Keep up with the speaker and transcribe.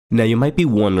Now you might be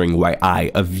wondering why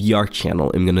I, a VR channel,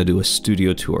 am gonna do a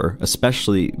studio tour,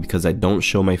 especially because I don't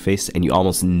show my face and you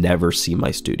almost never see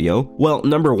my studio. Well,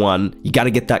 number one, you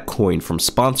gotta get that coin from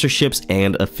sponsorships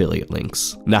and affiliate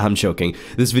links. Nah, I'm joking.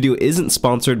 This video isn't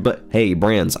sponsored, but hey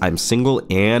brands, I'm single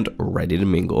and ready to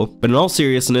mingle. But in all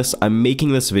seriousness, I'm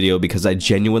making this video because I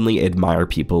genuinely admire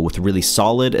people with really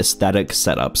solid aesthetic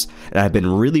setups, and I've been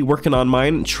really working on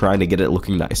mine, trying to get it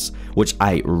looking nice, which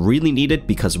I really needed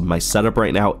because my setup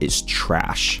right now is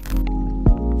trash.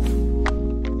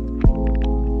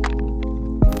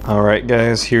 Alright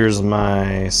guys, here's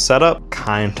my setup.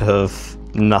 Kind of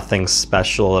nothing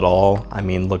special at all. I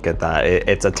mean, look at that.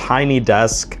 It's a tiny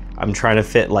desk. I'm trying to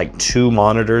fit like 2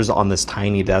 monitors on this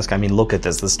tiny desk. I mean, look at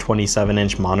this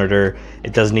 27-inch monitor.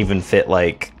 It doesn't even fit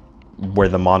like where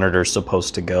the monitor is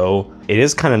supposed to go. It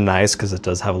is kind of nice because it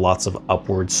does have lots of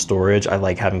upward storage. I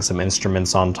like having some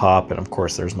instruments on top, and of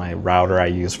course there's my router I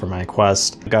use for my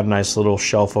Quest. I've got a nice little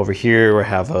shelf over here where I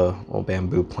have a little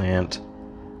bamboo plant,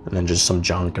 and then just some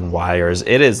junk and wires.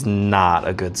 It is not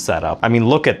a good setup. I mean,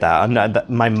 look at that.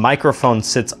 My microphone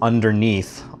sits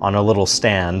underneath on a little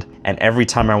stand, and every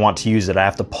time I want to use it, I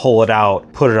have to pull it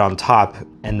out, put it on top,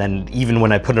 and then even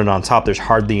when I put it on top, there's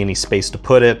hardly any space to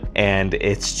put it, and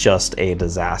it's just a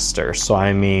disaster. So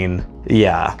I mean,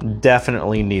 yeah,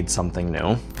 definitely need something new.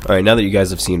 All right, now that you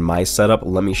guys have seen my setup,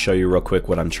 let me show you real quick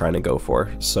what I'm trying to go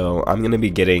for. So I'm gonna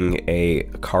be getting a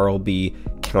Carl B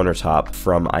countertop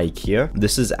from Ikea.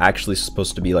 This is actually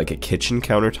supposed to be like a kitchen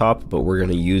countertop, but we're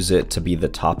gonna use it to be the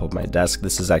top of my desk.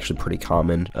 This is actually pretty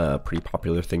common, pretty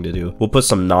popular thing to do. We'll put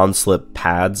some non-slip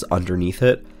pads underneath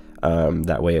it.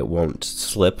 That way it won't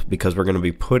slip, because we're going to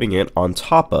be putting it on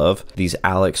top of these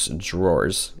Alex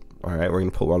drawers. All right, we're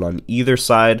going to put one on either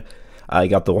side. I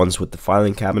got the ones with the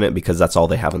filing cabinet because that's all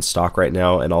they have in stock right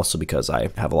now, and also because I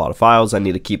have a lot of files I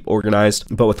need to keep organized.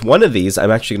 But with one of these,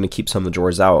 I'm actually going to keep some of the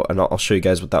drawers out, and I'll show you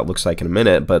guys what that looks like in a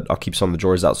minute, but I'll keep some of the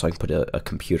drawers out so I can put a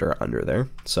computer under there.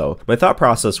 So my thought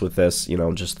process with this, you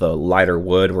know, just the lighter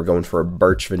wood, we're going for a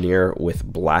birch veneer with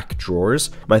black drawers.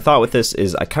 My thought with this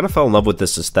is I kind of fell in love with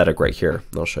this aesthetic right here.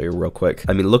 I'll show you real quick.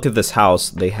 I mean, look at this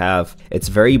house. It's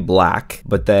very black,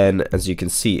 but then as you can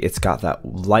see, it's got that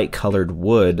light colored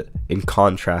wood in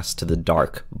contrast to the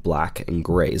dark black and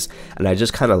grays, and I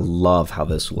just kind of love how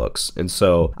this looks. And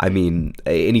so I mean,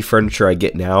 any furniture I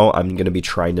get now, I'm going to be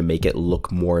trying to make it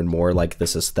look more and more like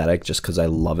this aesthetic, just because I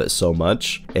love it so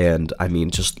much. And I mean,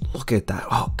 just look at that.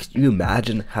 Oh, can you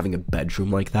imagine having a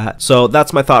bedroom like that? So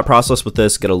that's my thought process with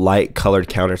this. Get a light colored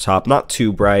countertop, not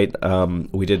too bright.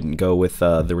 We didn't go with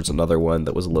there was another one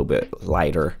that was a little bit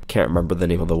lighter, can't remember the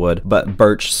name of the wood, but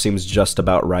birch seems just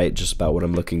about right, just about what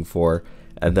I'm looking for.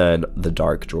 And then the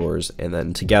dark drawers, and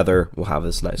then together we'll have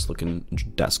this nice looking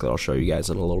desk that I'll show you guys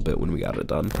in a little bit when we got it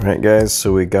done. All right guys,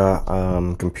 so we got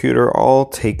computer all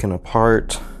taken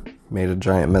apart, made a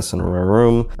giant mess in my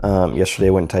room. Yesterday I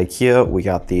went to Ikea. We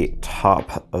got the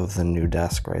top of the new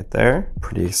desk right there.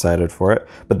 Pretty excited for it,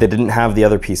 but they didn't have the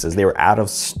other pieces. They were out of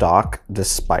stock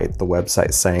despite the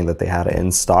website saying that they had it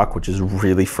in stock, which is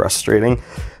really frustrating.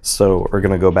 So we're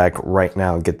gonna go back right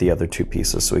now and get the other 2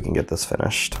 pieces so we can get this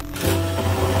finished.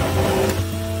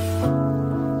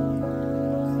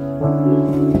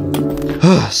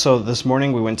 So this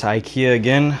morning we went to Ikea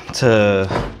again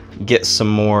to get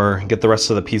the rest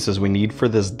of the pieces we need for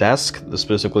this desk,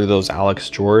 specifically those Alex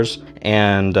drawers,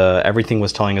 and everything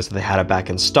was telling us that they had it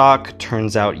back in stock.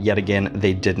 Turns out yet again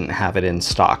they didn't have it in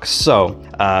stock. So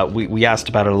we asked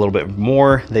about it a little bit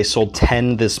more. They sold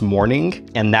 10 this morning,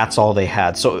 and that's all they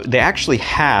had. So they actually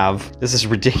have, this is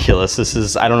ridiculous, this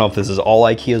is, I don't know if this is all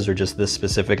Ikeas or just this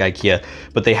specific Ikea,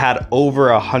 but they had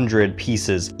over 100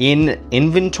 pieces in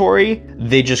inventory.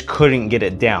 They just couldn't get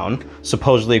it down.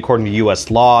 Supposedly, according to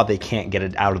US law, they can't get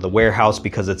it out of the warehouse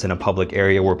because it's in a public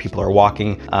area where people are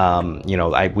walking. You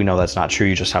know, we know that's not true.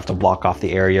 You just have to block off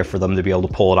the area for them to be able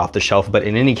to pull it off the shelf. But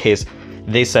in any case,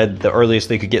 they said the earliest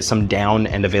they could get some down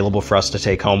and available for us to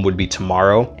take home would be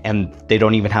tomorrow, and they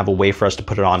don't even have a way for us to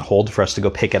put it on hold for us to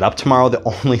go pick it up tomorrow. The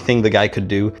only thing the guy could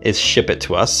do is ship it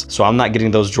to us. So I'm not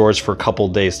getting those drawers for a couple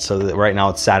days. So right now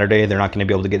it's Saturday. They're not going to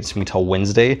be able to get it to me until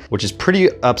Wednesday, which is pretty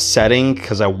upsetting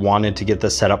because I wanted to get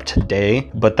this set up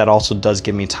today, but that also does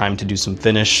give me time to do some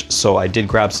finish. So I did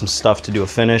grab some stuff to do a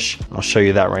finish. I'll show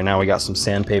you that right now. We got some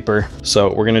sandpaper. So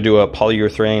we're going to do a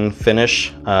polyurethane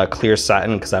finish, clear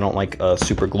satin, because I don't like a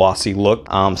super glossy look.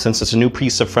 Since it's a new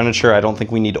piece of furniture, I don't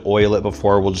think we need to oil it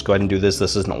before. We'll just go ahead and do this.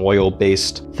 This is an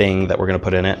oil-based thing that we're gonna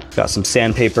put in it. Got some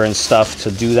sandpaper and stuff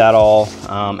to do that all,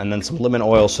 and then some lemon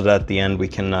oil so that at the end we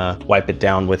can wipe it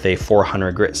down with a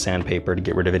 400 grit sandpaper to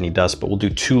get rid of any dust. But we'll do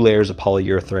 2 layers of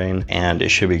polyurethane and it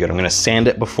should be good. I'm gonna sand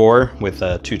it before with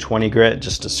a 220 grit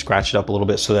just to scratch it up a little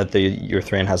bit so that the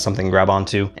urethane has something to grab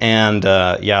onto. And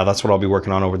yeah, that's what I'll be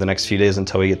working on over the next few days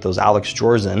until we get those Alex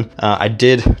drawers in. I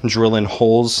did drill in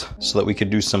holes so that we could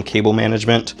do some cable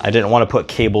management. I didn't want to put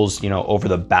cables, you know, over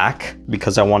the back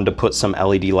because I wanted to put some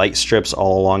LED light strips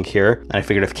all along here. And I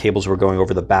figured if cables were going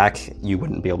over the back, you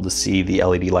wouldn't be able to see the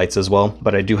LED lights as well.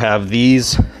 But I do have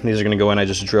these. These are going to go in. I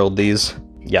just drilled these.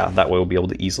 Yeah, that way we'll be able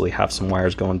to easily have some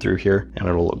wires going through here and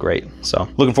it'll look great. So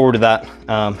looking forward to that.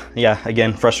 Yeah,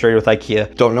 again, frustrated with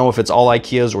Ikea. Don't know if it's all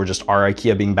Ikeas or just our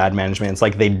Ikea being bad management. It's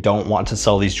like they don't want to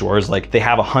sell these drawers. Like they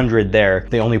have 100 there.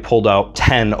 They only pulled out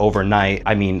 10 overnight.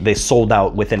 I mean, they sold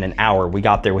out within an hour. We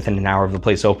got there within an hour of the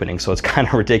place opening. So it's kind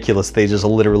of ridiculous. They just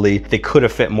literally, they could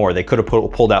have fit more. They could have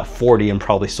pulled out 40 and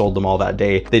probably sold them all that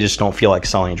day. They just don't feel like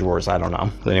selling drawers. I don't know.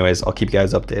 But anyways, I'll keep you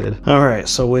guys updated. All right,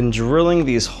 so when drilling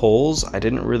these holes, I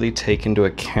didn't really take into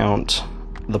account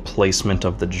the placement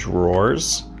of the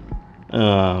drawers.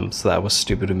 So that was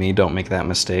stupid of me. Don't make that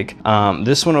mistake.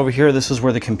 This one over here, this is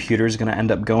where the computer is going to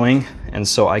end up going. And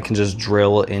so I can just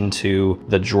drill into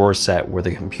the drawer set where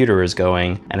the computer is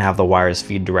going and have the wires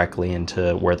feed directly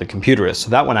into where the computer is. So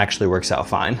that one actually works out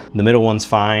fine. The middle one's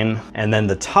fine. And then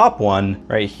the top one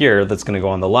right here, that's going to go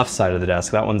on the left side of the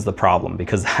desk. That one's the problem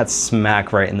because that's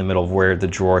smack right in the middle of where the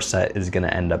drawer set is going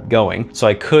to end up going. So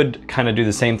I could kind of do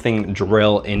the same thing,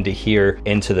 drill into here,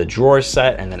 into the drawer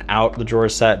set and then out the drawer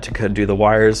set to do the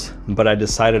wires, but I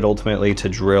decided ultimately to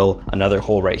drill another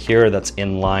hole right here that's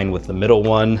in line with the middle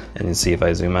one. And you see if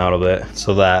I zoom out a bit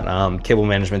so that cable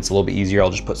management's a little bit easier. I'll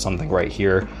just put something right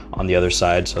here on the other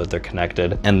side so that they're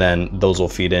connected, and then those will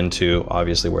feed into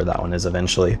obviously where that one is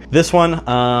eventually. This one,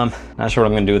 not sure what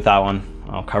I'm gonna do with that one.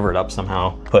 I'll cover it up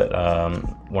somehow, put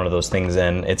one of those things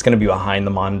in. It's gonna be behind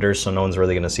the monitor, so no one's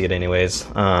really gonna see it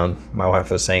anyways. My wife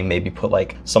was saying maybe put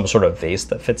like some sort of vase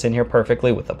that fits in here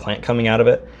perfectly with the plant coming out of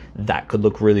it. That could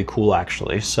look really cool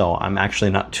actually. So I'm actually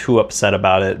not too upset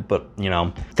about it, but you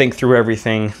know, think through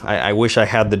everything. I wish I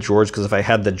had the drawers, because if I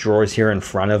had the drawers here in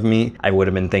front of me, I would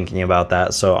have been thinking about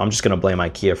that. So I'm just gonna blame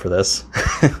Ikea for this.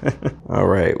 All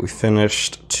right, we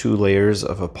finished 2 layers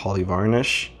of a poly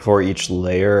varnish. For each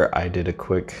layer, I did a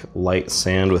quick light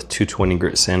sand with 220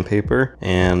 grit sandpaper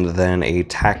and then a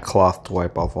tack cloth to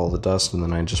wipe off all the dust, and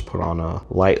then I just put on a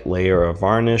light layer of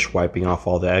varnish, wiping off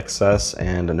all the excess.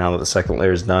 And now that the second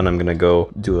layer is done, I'm gonna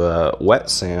go do a wet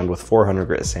sand with 400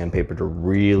 grit sandpaper to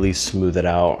really smooth it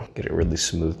out, get it really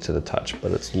smooth to the touch.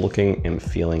 But it's looking and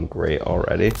feeling great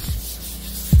already.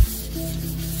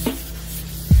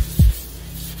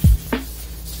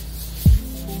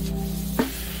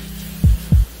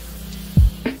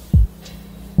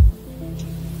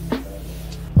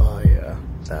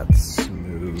 That's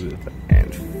smooth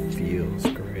and feels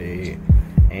great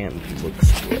and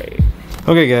looks great.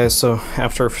 Okay guys, so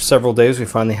after several days we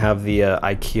finally have the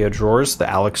Ikea drawers, the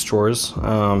Alex drawers.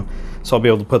 So I'll be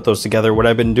able to put those together. What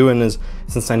I've been doing is,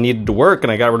 since I needed to work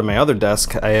and I got rid of my other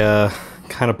desk, I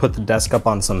kind of put the desk up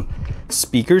on some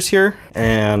speakers here,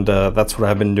 and that's what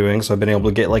I've been doing. So I've been able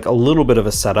to get like a little bit of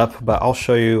a setup, but I'll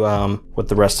show you what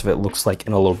the rest of it looks like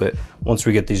in a little bit once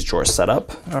we get these drawers set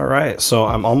up. All right, so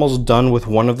I'm almost done with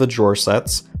one of the drawer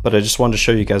sets, but I just wanted to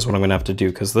show you guys what I'm gonna have to do,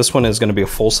 because this one is gonna be a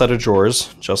full set of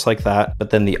drawers, just like that. But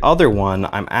then the other one,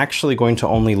 I'm actually going to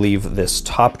only leave this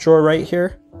top drawer right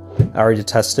here. I already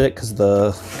tested it because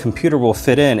the computer will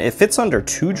fit in. It fits under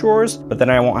 2 drawers, but then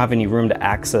I won't have any room to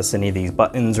access any of these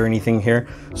buttons or anything here.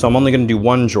 So I'm only gonna do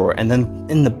 1 drawer. And then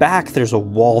in the back, there's a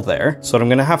wall there. So what I'm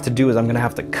gonna have to do is I'm gonna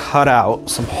have to cut out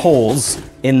some holes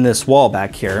in this wall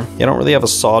back here. I don't really have a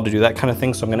saw to do that kind of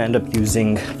thing, so I'm gonna end up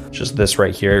using just this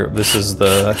right here. This is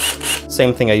the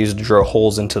same thing I use to drill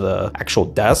holes into the actual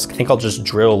desk. I think I'll just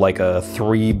drill like a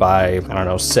 3 by, I don't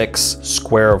know, 6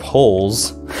 square of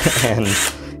holes and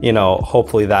you know,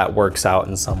 hopefully that works out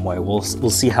in some way. We'll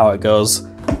see how it goes.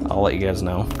 I'll let you guys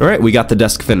know. All right, we got the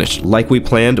desk finished. Like we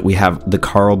planned, we have the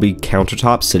Crammed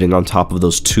countertop sitting on top of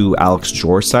those 2 Alex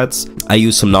drawer sets. I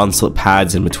used some non-slip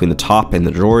pads in between the top and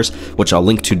the drawers, which I'll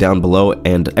link to down below,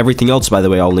 and everything else, by the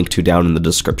way, I'll link to down in the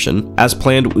description. As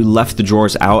planned, we left the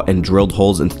drawers out and drilled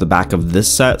holes into the back of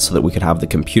this set so that we could have the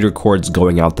computer cords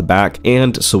going out the back,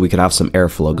 and so we could have some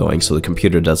airflow going so the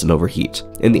computer doesn't overheat.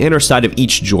 In the inner side of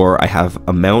each drawer, I have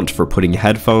a mount for putting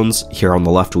headphones. Here on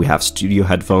the left, we have studio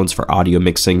headphones for audio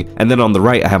mixing, everything. And then on the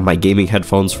right, I have my gaming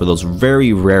headphones for those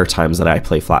very rare times that I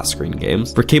play flat screen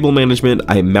games. For cable management,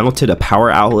 I mounted a power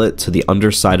outlet to the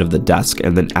underside of the desk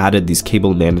and then added these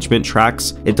cable management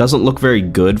tracks. It doesn't look very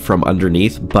good from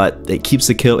underneath, but it keeps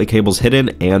the cables hidden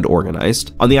and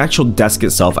organized. On the actual desk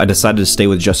itself, I decided to stay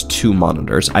with just 2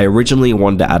 monitors. I originally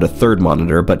wanted to add a 3rd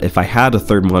monitor, but if I had a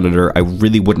 3rd monitor, I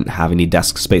really wouldn't have any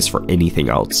desk space for anything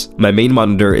else. My main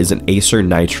monitor is an Acer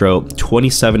Nitro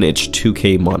 27-inch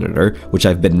 2K monitor, which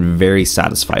I've been very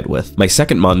satisfied with. My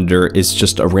second monitor is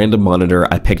just a random monitor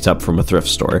I picked up from a thrift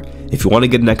store. If you want to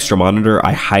get an extra monitor,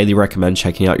 I highly recommend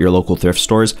checking out your local thrift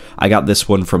stores. I got this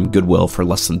one from Goodwill for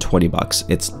less than 20 bucks.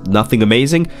 It's nothing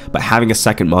amazing, but having a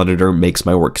second monitor makes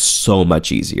my work so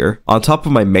much easier. On top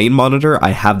of my main monitor, I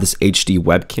have this HD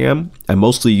webcam. I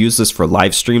mostly use this for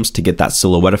live streams to get that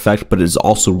silhouette effect, but it is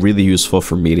also really useful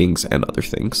for meetings and other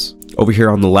things. Over here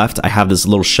on the left, I have this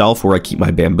little shelf where I keep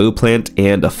my bamboo plant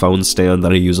and a phone stand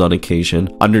that I use on occasion.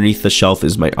 Underneath the shelf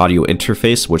is my audio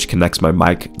interface, which connects my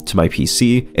mic to my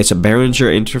PC. It's a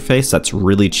Behringer interface that's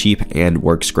really cheap and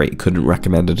works great. Couldn't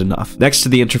recommend it enough. Next to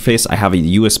the interface, I have a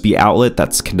USB outlet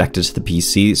that's connected to the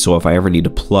PC, so if I ever need to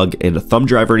plug in a thumb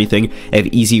drive or anything, I have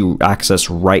easy access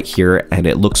right here, and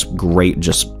it looks great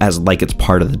just as like it's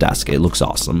part of the desk. It looks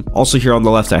awesome. Also here on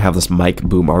the left, I have this mic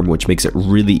boom arm, which makes it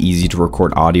really easy to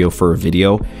record audio for a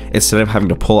video. Instead of having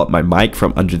to pull up my mic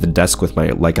from under the desk with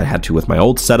like I had to with my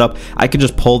old setup, I can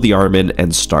just pull the arm in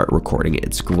and start recording.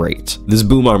 It's great. This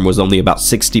boom arm was only about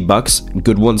 60 bucks.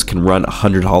 Good ones can run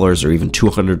 $100 or even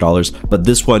 $200, but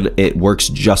this one, it works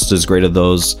just as great as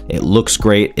those. It looks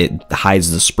great. It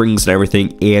hides the springs and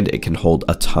everything, and it can hold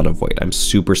a ton of weight. I'm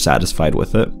super satisfied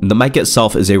with it. The mic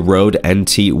itself is a Rode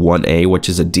NT1A, which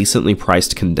is a decently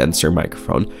priced condenser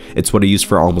microphone. It's what I use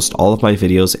for almost all of my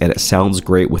videos, and it sounds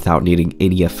great without needing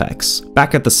any effects.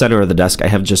 Back at the center of the desk, I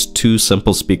have just 2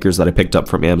 simple speakers that I picked up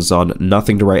from Amazon.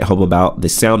 Nothing to write home about. They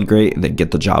sound great and they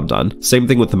get the job done. Same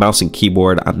thing with the mouse and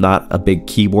keyboard. I'm not a big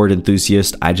keyboard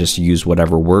enthusiast. I just use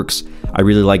whatever works. I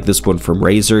really like this one from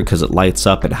Razer because it lights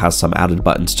up and has some added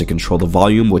buttons to control the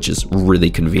volume, which is really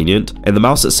convenient. And the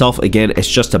mouse itself, again, it's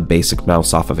just a basic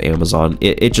mouse off of Amazon.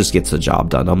 It just gets the job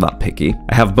done. I'm not picky.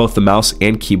 I have both the mouse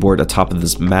and keyboard atop of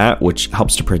this mat, which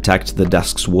helps to protect the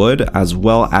desk's wood, as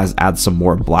well as add some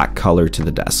more black color to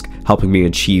the desk, helping me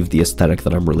achieve the aesthetic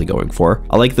that I'm really going for.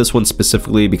 I like this one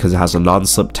specifically because it has a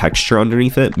non-slip texture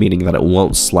underneath it, meaning that it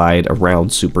won't slide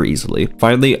around super easily.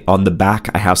 Finally, on the back,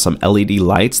 I have some LED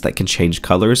lights that can change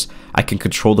colors. I can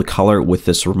control the color with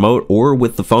this remote or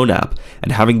with the phone app,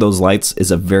 and having those lights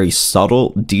is a very subtle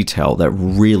detail that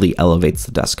really elevates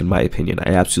the desk in my opinion.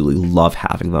 I absolutely love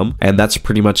having them, and that's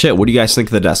pretty much it. What do you guys think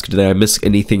of the desk? Did I miss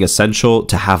anything essential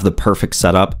to have the perfect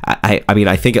setup? I mean,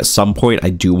 I think at some point I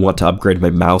do want to upgrade my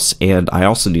mouse, and I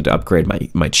also need to upgrade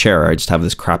my chair. I just have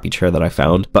this crappy chair that I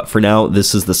found, but for now,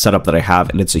 this is the setup that I have,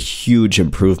 and it's a huge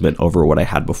improvement over what I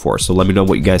had before. So let me know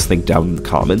what you guys think down in the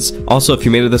comments. Also, if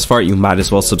you made it this far, you might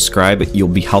as well subscribe. You'll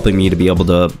be helping me to be able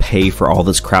to pay for all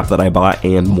this crap that I bought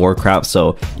and more crap.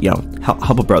 So, you know,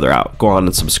 help a brother out. Go on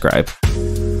and subscribe.